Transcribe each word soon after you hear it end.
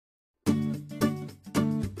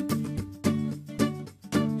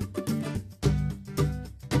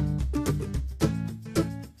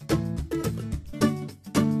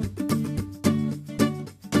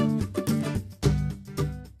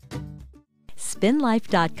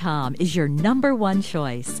SpinLife.com is your #1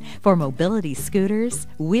 choice for mobility scooters,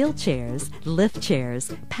 wheelchairs, lift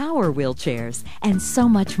chairs, power wheelchairs, and so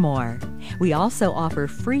much more. We also offer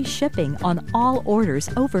free shipping on all orders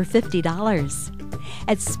over $50.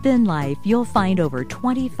 At SpinLife, you'll find over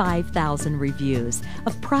 25,000 reviews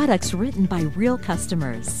of products written by real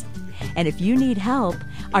customers. And if you need help,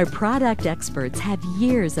 our product experts have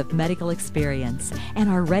years of medical experience and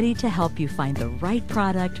are ready to help you find the right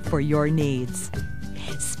product for your needs.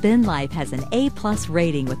 SpinLife has an A+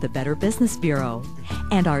 rating with the Better Business Bureau,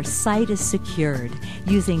 and our site is secured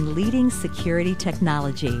using leading security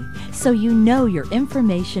technology, so you know your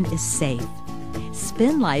information is safe.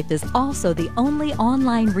 SpinLife is also the only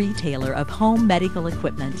online retailer of home medical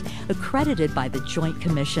equipment accredited by the Joint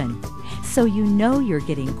Commission, so you know you're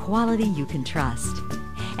getting quality you can trust.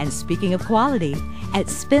 And speaking of quality, at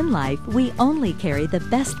SpinLife, we only carry the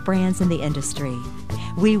best brands in the industry.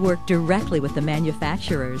 We work directly with the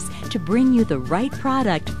manufacturers to bring you the right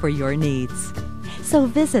product for your needs. So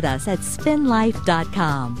visit us at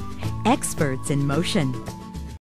SpinLife.com. Experts in motion.